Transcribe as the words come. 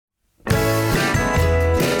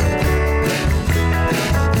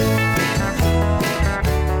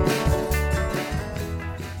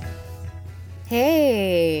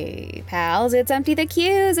pals. It's Empty the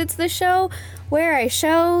Cues. It's the show where I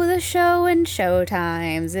show the show in show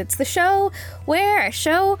times. It's the show where I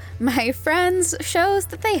show my friends shows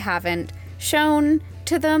that they haven't shown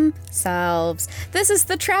to themselves. This is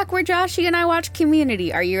the track where Joshy and I watch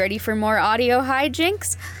Community. Are you ready for more audio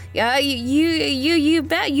hijinks? Yeah, you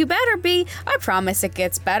better be. I promise it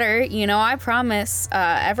gets better. You know, I promise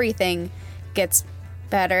everything gets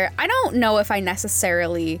better. I don't know if I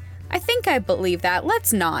think I believe that.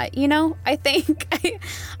 Let's not, you know? I think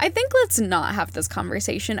let's not have this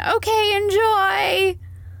conversation. Okay, enjoy.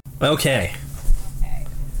 Okay.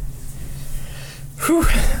 Whew.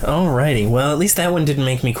 Alrighty. Well, at least that one didn't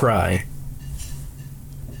make me cry.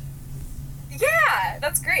 Yeah,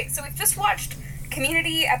 that's great. So we've just watched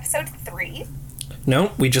Community episode 3.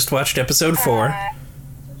 No, we just watched episode 4.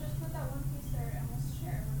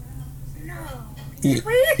 Did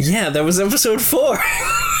we? Yeah, that was episode 4.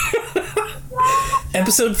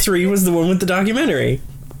 Episode 3 was the one with the documentary.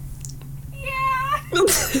 Yeah.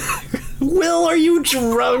 Will, are you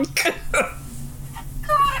drunk? God,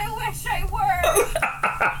 I wish I were.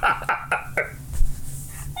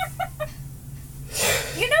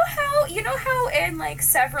 You know how in like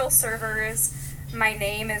several servers my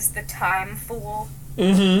name is the Time Fool?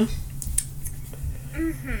 Mm-hmm.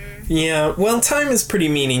 Yeah, well, time is pretty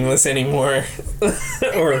meaningless anymore.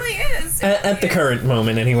 It really is. At the current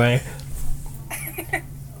moment, anyway.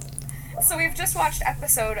 So we've just watched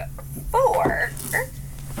episode 4,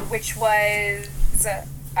 which was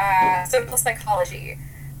Social Psychology.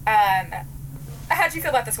 How'd you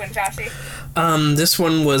feel about this one, Joshy? This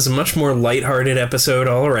one was a much more lighthearted episode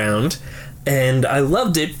all around, and I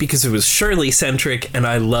loved it because it was Shirley-centric, and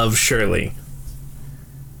I love Shirley.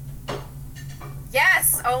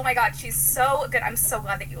 Yes! Oh my god, she's so good. I'm so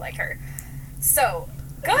glad that you like her. So,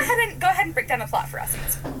 go ahead and break down the plot for us in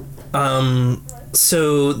this one.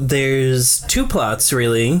 So there's 2 plots,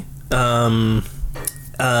 really. The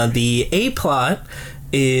A plot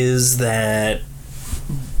is that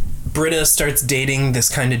Britta starts dating this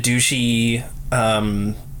kind of douchey,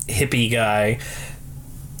 hippie guy.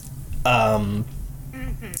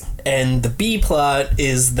 And the B plot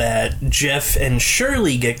is that Jeff and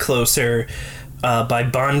Shirley get closer by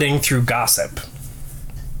bonding through gossip.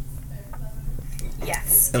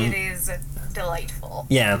 Yes, it is delightful.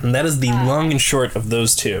 Yeah, and that is the long and short of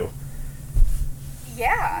those 2.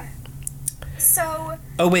 Yeah. So...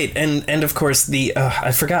 Oh, wait, and of course the,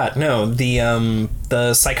 I forgot, no, the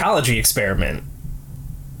psychology experiment.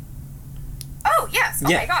 Oh, yes,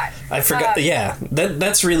 oh my god. I forgot, yeah,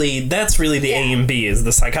 that's really the A and B, is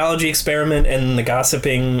the psychology experiment and the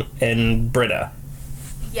gossiping and Britta.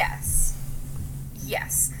 Yes.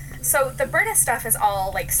 So the Britta stuff is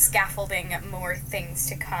all, like, scaffolding more things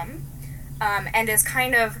to come, and is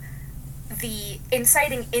kind of the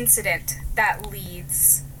inciting incident that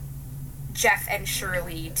leads Jeff and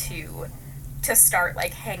Shirley to start,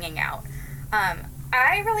 like, hanging out.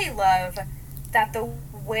 I really love that the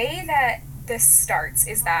way that this starts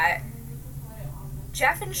is that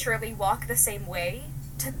Jeff and Shirley walk the same way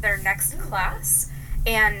to their next class,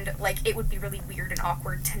 and, like, it would be really weird and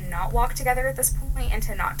awkward to not walk together at this point and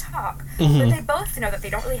to not talk, but they both know that they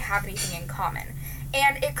don't really have anything in common.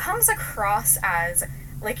 And it comes across as,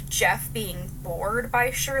 like, Jeff being bored by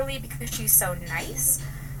Shirley because she's so nice.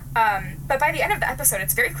 But by the end of the episode,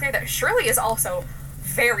 it's very clear that Shirley is also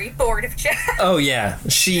very bored of Jeff. Oh, yeah.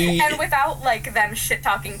 And without, like, them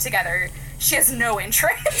shit-talking together, she has no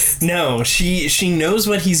interest. No, she knows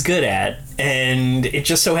what he's good at, and it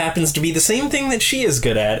just so happens to be the same thing that she is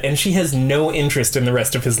good at, and she has no interest in the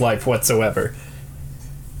rest of his life whatsoever.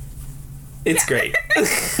 It's great.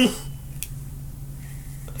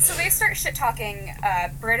 So they start shit-talking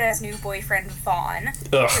Britta's new boyfriend, Vaughn,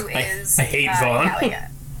 who is... I hate Vaughn. Elliot.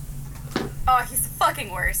 Oh, he's the fucking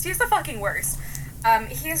worst. He's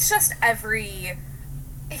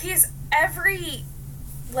every,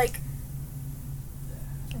 like,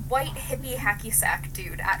 white hippie hacky sack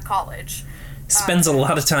dude at college. Spends a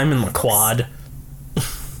lot of time in the quad.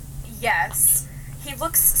 Yes. He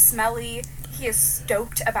looks smelly. He is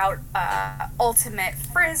stoked about ultimate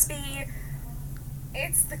frisbee.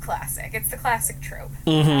 It's the classic. It's the classic trope.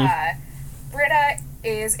 Britta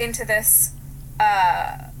is into this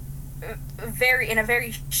in a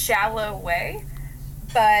very shallow way,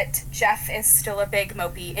 but Jeff is still a big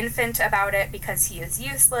mopey infant about it because he is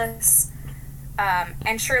useless.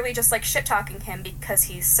 And Shirley just like shit-talking him because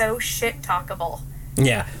he's so shit-talkable.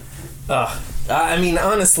 Yeah. I mean,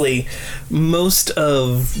 honestly, most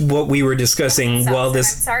of what we were discussing while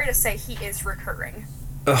this... I'm sorry to say he is recurring.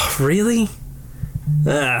 Oh, really?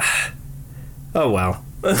 Oh, well.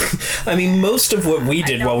 I mean, most of what we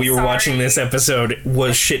did while we were sorry. watching this episode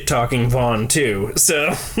was shit-talking Vaughn, too,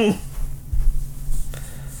 so... Yeah,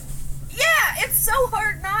 it's so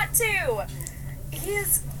hard not to.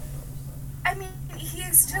 He's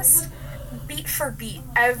just beat for beat.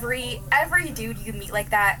 Every dude you meet like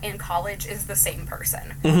that in college is the same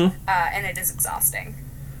person. Mm-hmm. And it is exhausting.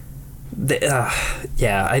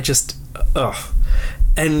 Yeah, I just...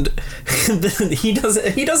 And he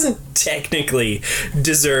doesn't technically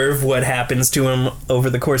deserve what happens to him over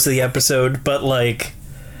the course of the episode, but, like,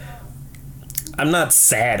 I'm not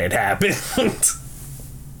sad it happened.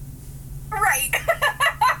 Right.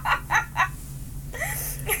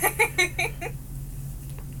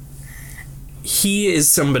 He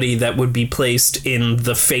is somebody that would be placed in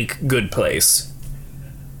the fake good place.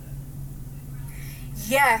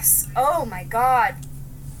 Yes. Oh my god.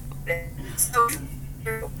 So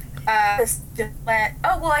true. Oh,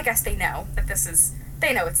 well, I guess they know that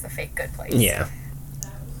they know it's the fake good place. Yeah.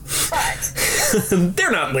 But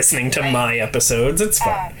they're not listening to my episodes. It's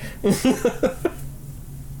fine.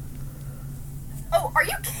 Oh, are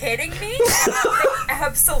you kidding me? They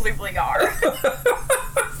absolutely are.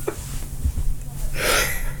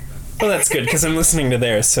 Well, that's good, because I'm listening to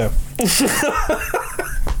theirs, so...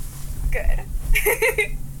 Good.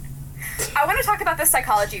 I want to talk about the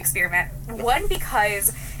psychology experiment. One,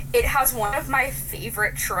 because it has one of my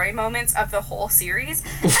favorite Troy moments of the whole series,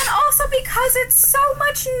 and also because it's so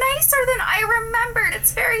much nicer than I remembered.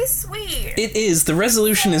 It's very sweet. It is. The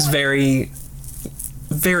resolution is very,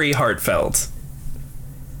 very heartfelt.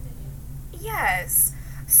 Yes.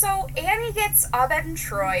 So Annie gets Abed and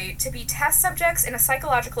Troy to be test subjects in a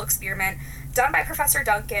psychological experiment done by Professor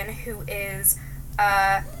Duncan, who is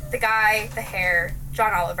the guy, the hair,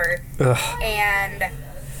 John Oliver. Ugh. And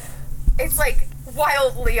it's like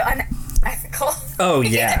wildly unethical. Oh,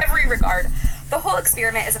 yeah. In every regard. The whole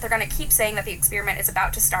experiment is that they're going to keep saying that the experiment is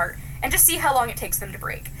about to start and just see how long it takes them to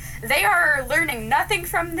break. They are learning nothing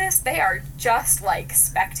from this. They are just, like,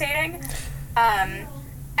 spectating.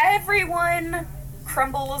 Everyone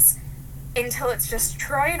crumbles until it's just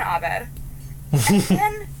Troy and Abed. And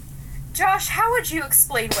then, Josh, how would you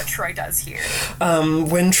explain what Troy does here?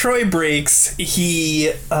 When Troy breaks,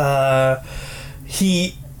 he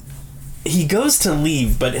goes to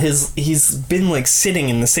leave, but he's been, like, sitting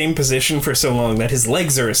in the same position for so long that his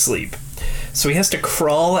legs are asleep. So he has to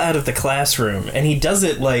crawl out of the classroom, and he does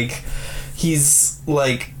it like he's,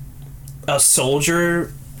 like, a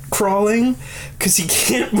soldier crawling, because he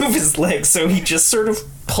can't move his legs, so he just sort of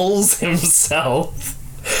pulls himself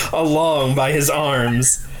along by his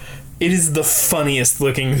arms. It is the funniest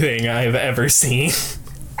looking thing I have ever seen.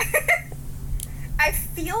 I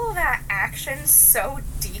feel that action so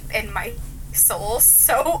deep in my soul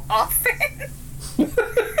so often.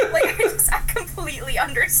 I completely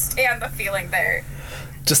understand the feeling there.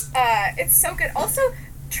 It's so good. Also,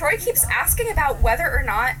 Troy keeps asking about whether or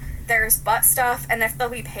not there's butt stuff and if they'll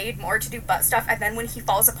be paid more to do butt stuff, and then when he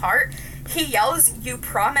falls apart, he yells, "You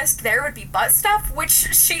promised there would be butt stuff," which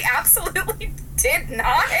she absolutely did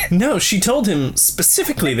not. No, she told him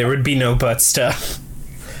specifically there would be no butt stuff.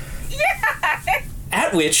 Yeah!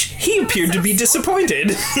 At which he appeared to be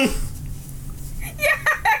disappointed. Yeah!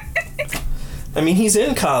 I mean, he's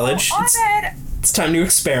in college. Abed, It's time to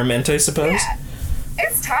experiment, I suppose. yeah,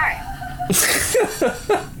 it's time.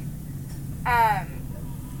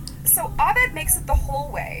 So Abed makes it the whole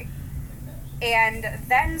way, and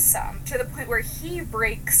then some, to the point where he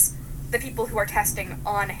breaks the people who are testing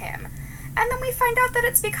on him. And then we find out that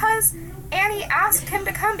it's because Annie asked him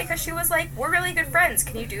to come because she was like, "We're really good friends.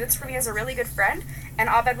 Can you do this for me as a really good friend?" And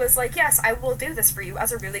Abed was like, "Yes, I will do this for you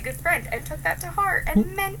as a really good friend," and took that to heart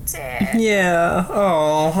and meant it. Yeah.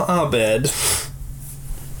 Oh, Abed.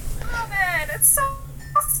 Abed, it's so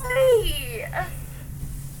sweet.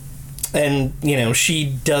 And, you know, she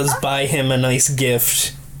does buy him a nice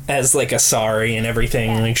gift as, like, a sorry and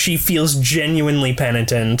everything. Yeah. Like, she feels genuinely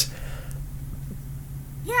penitent.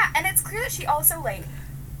 Yeah, and it's clear that she also, like,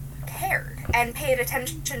 cared and paid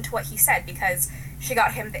attention to what he said, because she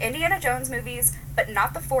got him the Indiana Jones movies, but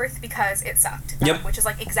not the fourth because it sucked. Yep. Which is,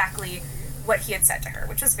 like, exactly what he had said to her,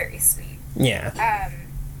 which was very sweet. Yeah.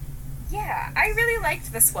 Yeah, I really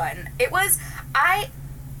liked this one. It was, I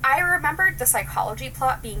remembered the psychology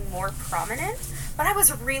plot being more prominent, but I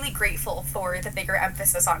was really grateful for the bigger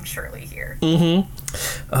emphasis on Shirley here. Mm-hmm.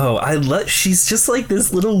 Oh, she's just like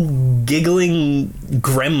this little giggling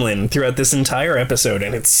gremlin throughout this entire episode,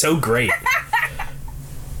 and it's so great.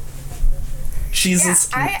 She's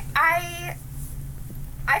Yeah,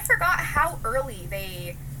 I forgot how early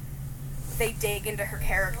they they dig into her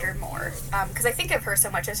character more. Because I think of her so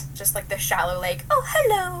much as just like the shallow, like, oh,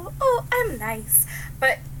 hello, oh, I'm nice.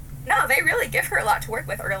 But no, they really give her a lot to work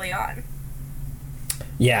with early on.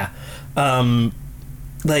 Yeah.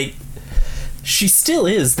 Like, she still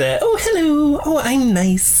is that, oh, hello, oh, I'm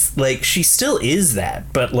nice. Like, she still is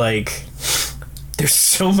that, but, like, there's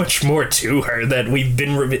so much more to her that we've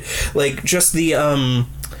been... like, just the,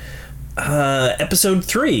 episode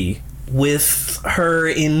 3 with her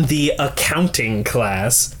in the accounting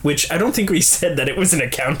class, which I don't think we said that it was an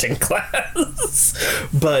accounting class,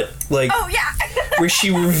 but, like... Oh, yeah! where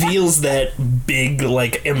she reveals that big,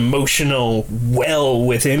 like, emotional well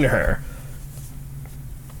within her.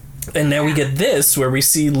 And now we get this, where we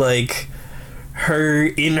see, like, her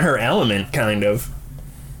in her element, kind of.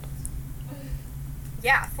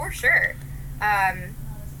 Yeah, for sure. And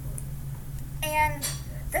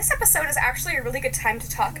this episode is actually a really good time to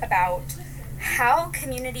talk about how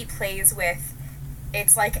Community plays with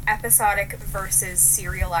its, like, episodic versus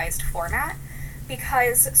serialized format.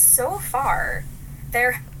 Because so far,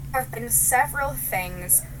 there have been several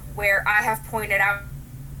things where I have pointed out,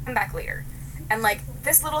 come back later. And, like,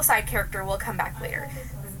 this little side character will come back later.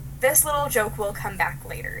 This little joke will come back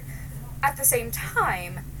later. At the same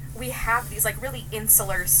time, we have these, like, really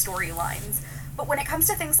insular storylines. But when it comes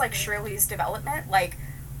to things like Shirley's development, like,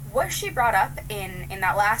 what she brought up in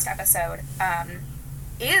that last episode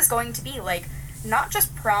is going to be, like, not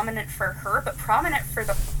just prominent for her, but prominent for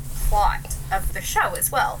the plot of the show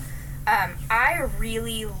as well. I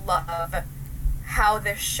really love how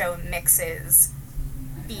this show mixes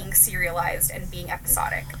being serialized and being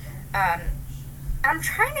episodic. I'm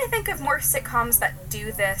trying to think of more sitcoms that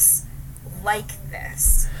do this like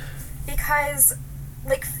this. Because,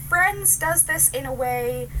 like, Friends does this in a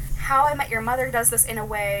way, How I Met Your Mother does this in a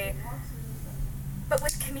way, but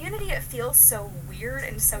with Community it feels so weird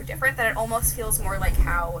and so different that it almost feels more like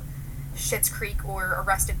how Schitt's Creek or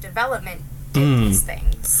Arrested Development did these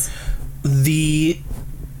things.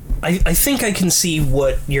 I think I can see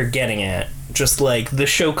what you're getting at. Just like the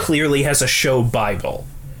show clearly has a show Bible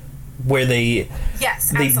where they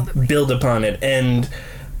build upon it, and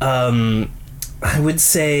I would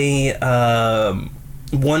say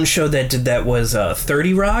one show that did that was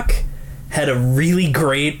 30 Rock. Had a really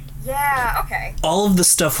great all of the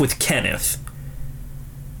stuff with Kenneth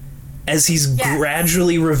as he's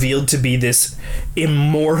gradually revealed to be this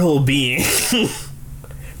immortal being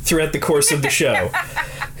throughout the course of the show.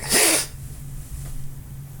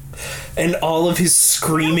 And all of his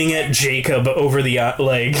screaming at Jacob over the,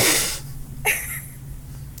 like...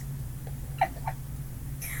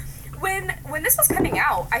 When this was coming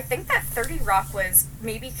out, I think that 30 Rock was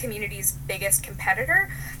maybe Community's biggest competitor.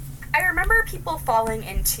 I remember people falling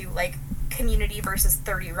into, like, Community versus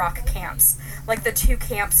 30 Rock camps. Like, the two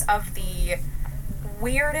camps of the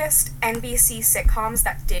weirdest NBC sitcoms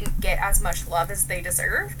that didn't get as much love as they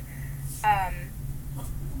deserved.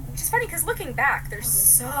 Which is funny, because looking back, they're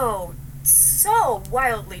so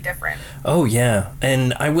wildly different. Oh, yeah.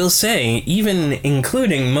 And I will say, even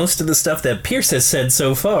including most of the stuff that Pierce has said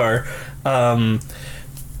so far,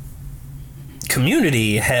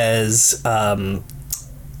 Community has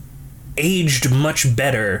aged much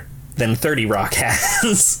better than 30 Rock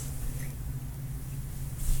has.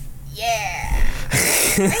 Yeah.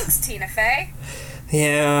 Thanks, Tina Fey.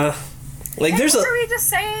 Yeah. Like, what were we just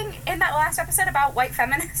saying in that last episode about white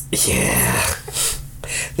feminists? Yeah.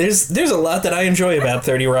 There's a lot that I enjoy about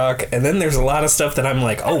 30 Rock, and then there's a lot of stuff that I'm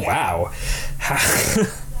like, oh, wow.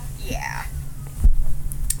 Yeah.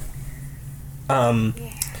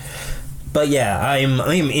 But yeah,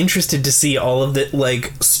 I'm interested to see all of the,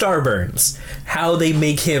 like, Starburns, how they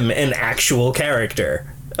make him an actual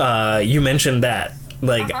character. You mentioned that.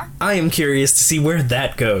 Like, I am curious to see where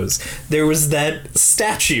that goes. There was that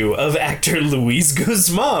statue of actor Luis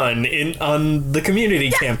Guzman on the Community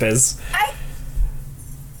campus.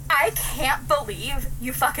 I can't believe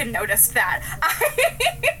you fucking noticed that.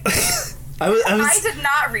 I did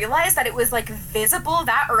not realize that it was, like, visible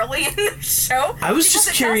that early in the show. I was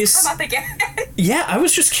just curious. Does come up again. Yeah, I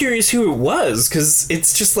was just curious who it was, because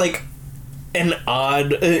it's just, like, an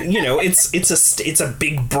odd, it's a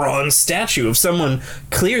big bronze statue of someone,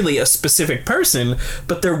 clearly a specific person,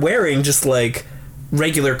 but they're wearing just, like,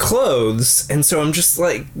 regular clothes, and so I'm just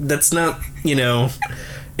like, that's not,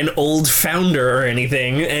 an old founder or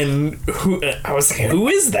anything, and I was like, who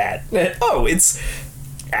is that? Oh, it's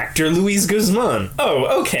actor Luis Guzman.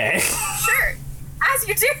 Oh, okay. Sure. As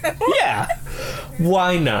you do. Yeah.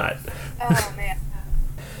 Why not? Oh, man.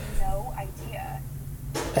 No idea.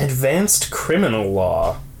 Advanced criminal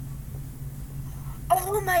law.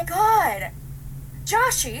 Oh my god.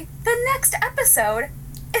 Joshy, the next episode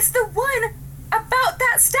is the one about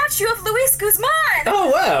that statue of Luis Guzman!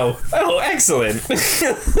 Oh, wow. Oh, excellent.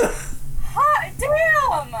 Hot damn!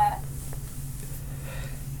 Oh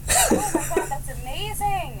my god, that's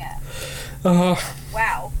amazing! Wow.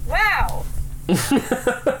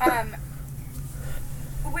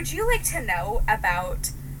 Would you like to know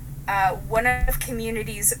about one of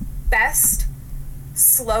Community's best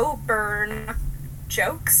slow burn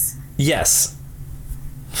jokes? Yes.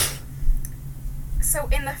 So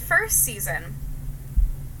in the first season,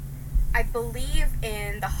 I believe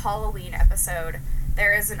in the Halloween episode,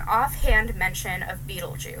 there is an offhand mention of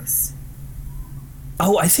Beetlejuice.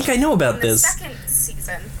 Oh, I think I know about this. In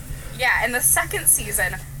the second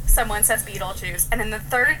season, someone says Beetlejuice, and in the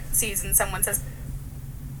third season, someone says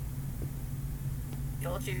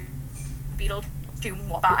Beetlejuice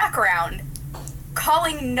background,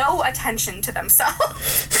 calling no attention to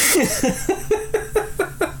themselves.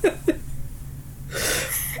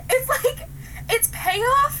 It's like, it's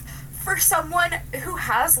payoff for someone who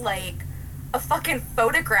has, like, a fucking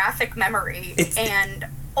photographic memory and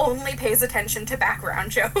only pays attention to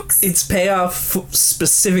background jokes. It's payoff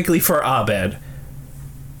specifically for Abed.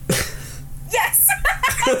 Yes!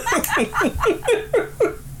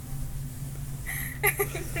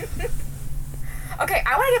 Okay,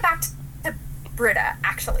 I want to get back to Britta,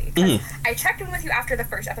 actually. I checked in with you after the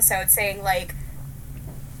first episode saying, like,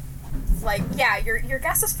 yeah, your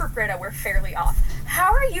guesses for Britta were fairly off.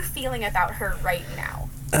 How are you feeling about her right now?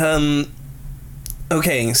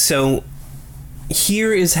 Okay, so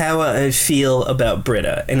here is how I feel about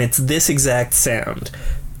Britta, and it's this exact sound.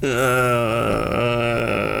 That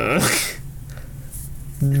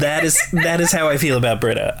is how I feel about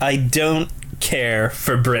Britta. I don't care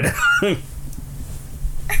for Britta.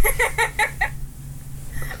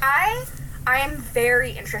 I am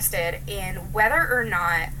very interested in whether or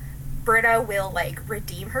not Britta will, like,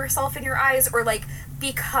 redeem herself in your eyes or, like,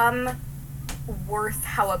 become worth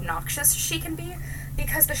how obnoxious she can be,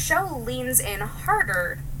 because the show leans in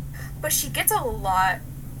harder, but she gets a lot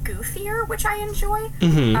goofier, which I enjoy.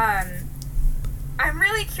 Mm-hmm. I'm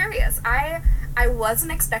really curious. I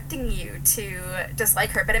wasn't expecting you to dislike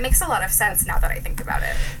her, but it makes a lot of sense now that I think about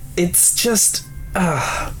it. It's just,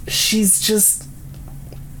 she's just,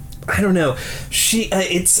 I don't know.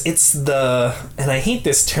 It's the, and I hate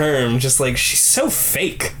this term, just like, she's so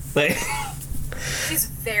fake. Like, she's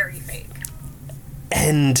very fake.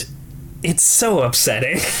 And it's so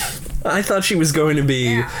upsetting. I thought she was going to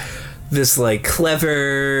be this, like,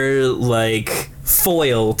 clever, like,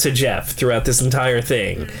 foil to Jeff throughout this entire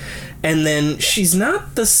thing. Mm-hmm. And then she's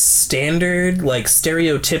not the standard, like,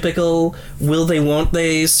 stereotypical will they, won't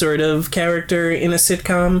they sort of character in a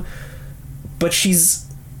sitcom. But she's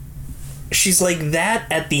like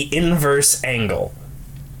that at the inverse angle.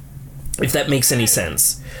 If that makes any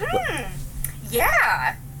sense.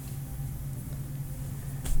 Yeah.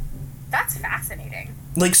 That's fascinating.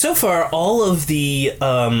 Like, so far, all of the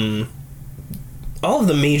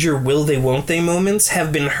major will they, won't they moments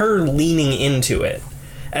have been her leaning into it.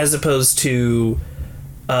 As opposed to,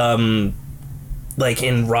 like,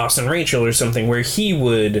 in Ross and Rachel or something, where he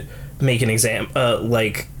would make an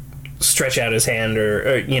like, stretch out his hand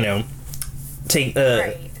or you know, take,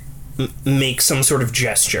 make some sort of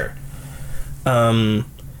gesture. And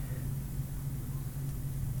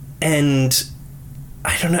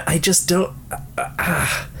I don't know, I just don't,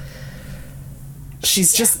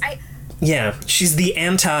 she's just, she's the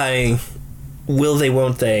anti will they,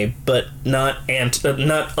 won't they, but not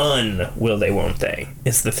will they, won't they,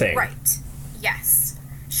 is the thing. Right. Yes.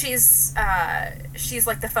 She's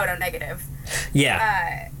like the photo negative.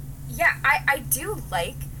 Yeah. I do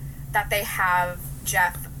like that they have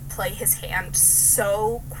Jeff play his hand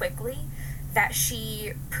so quickly that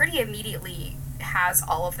she pretty immediately has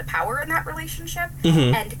all of the power in that relationship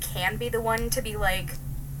and can be the one to be like,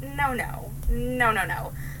 no.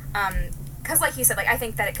 Because, like you said, like, I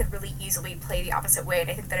think that it could really easily play the opposite way, and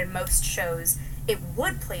I think that in most shows it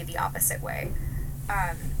would play the opposite way.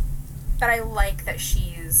 But I like that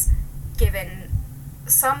she's given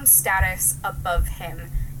some status above him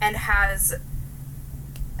and has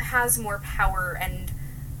more power and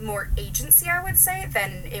more agency, I would say,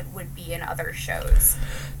 than it would be in other shows.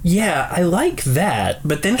 Yeah, I like that,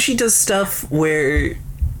 but then she does stuff where,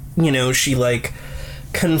 you know, she, like,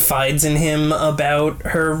 confides in him about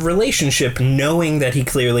her relationship, knowing that he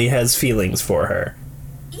clearly has feelings for her.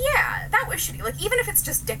 Yeah, that was shitty. Like, even if it's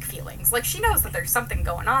just dick feelings, like, she knows that there's something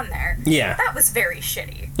going on there. Yeah. That was very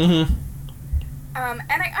shitty. Mm-hmm. And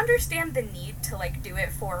I understand the need to, like, do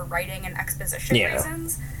it for writing and exposition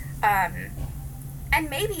reasons. and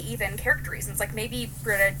maybe even character reasons. Like, maybe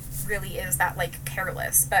Britta really is that, like,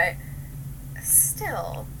 careless, but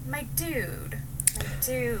still, my dude.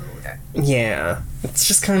 Yeah, it's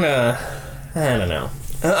just kind of, I don't know.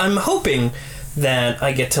 I'm hoping that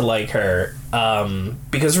I get to like her,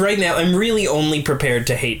 because right now I'm really only prepared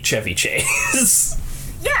to hate Chevy Chase.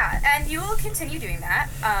 Yeah, and you will continue doing that,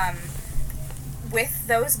 with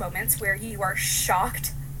those moments where you are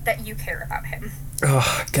shocked that you care about him.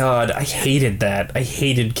 Oh, God, I hated that. I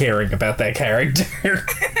hated caring about that character.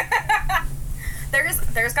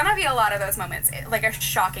 There's gonna be a lot of those moments, like a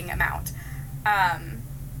shocking amount.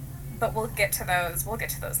 But we'll get to those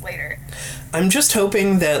later. I'm just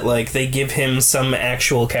hoping that, like, they give him some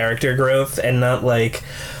actual character growth and not like,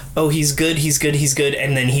 oh, he's good,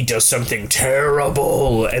 and then he does something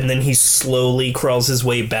terrible, and then he slowly crawls his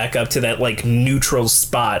way back up to that, like, neutral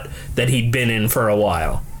spot that he'd been in for a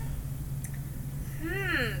while.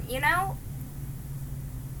 You know,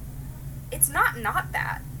 it's not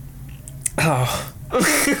that. Oh.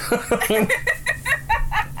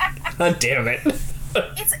 God damn it.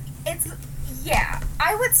 Yeah,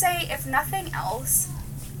 I would say, if nothing else,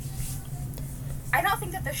 I don't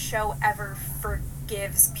think that the show ever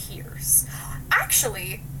forgives Pierce.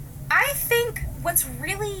 Actually, I think what's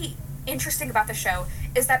really interesting about the show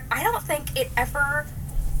is that I don't think it ever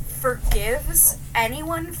forgives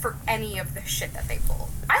anyone for any of the shit that they pull.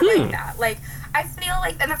 I like that. Like, I feel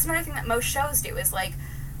like, and that's another thing that most shows do, is, like,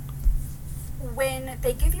 when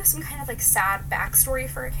they give you some kind of, like, sad backstory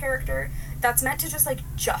for a character that's meant to just, like,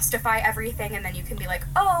 justify everything, and then you can be like,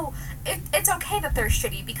 oh, it's okay that they're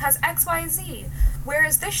shitty because XYZ.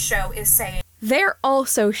 Whereas this show is saying, they're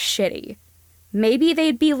also shitty. Maybe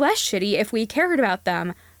they'd be less shitty if we cared about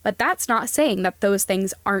them, but that's not saying that those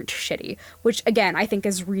things aren't shitty, which, again, I think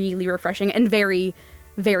is really refreshing and very,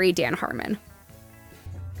 very Dan Harmon.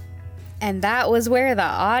 And that was where the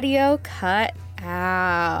audio cut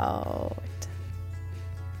out.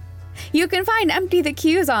 You can find Empty the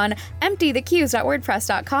Cues on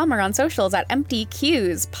emptythecues.wordpress.com or on socials at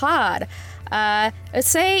emptycuespod.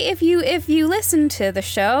 Say if you listen to the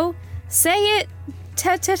show, say it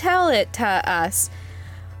to tell it to us.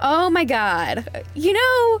 Oh my God. You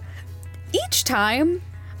know, each time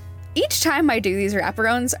I do these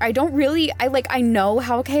wraparounds, I know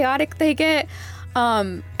how chaotic they get.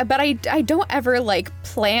 But I don't ever, like,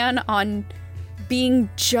 plan on being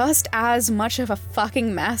just as much of a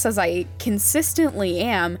fucking mess as I consistently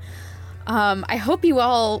am. I hope you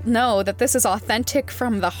all know that this is authentic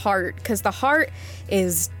from the heart, because the heart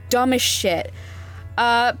is dumb as shit.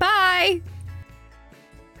 Bye!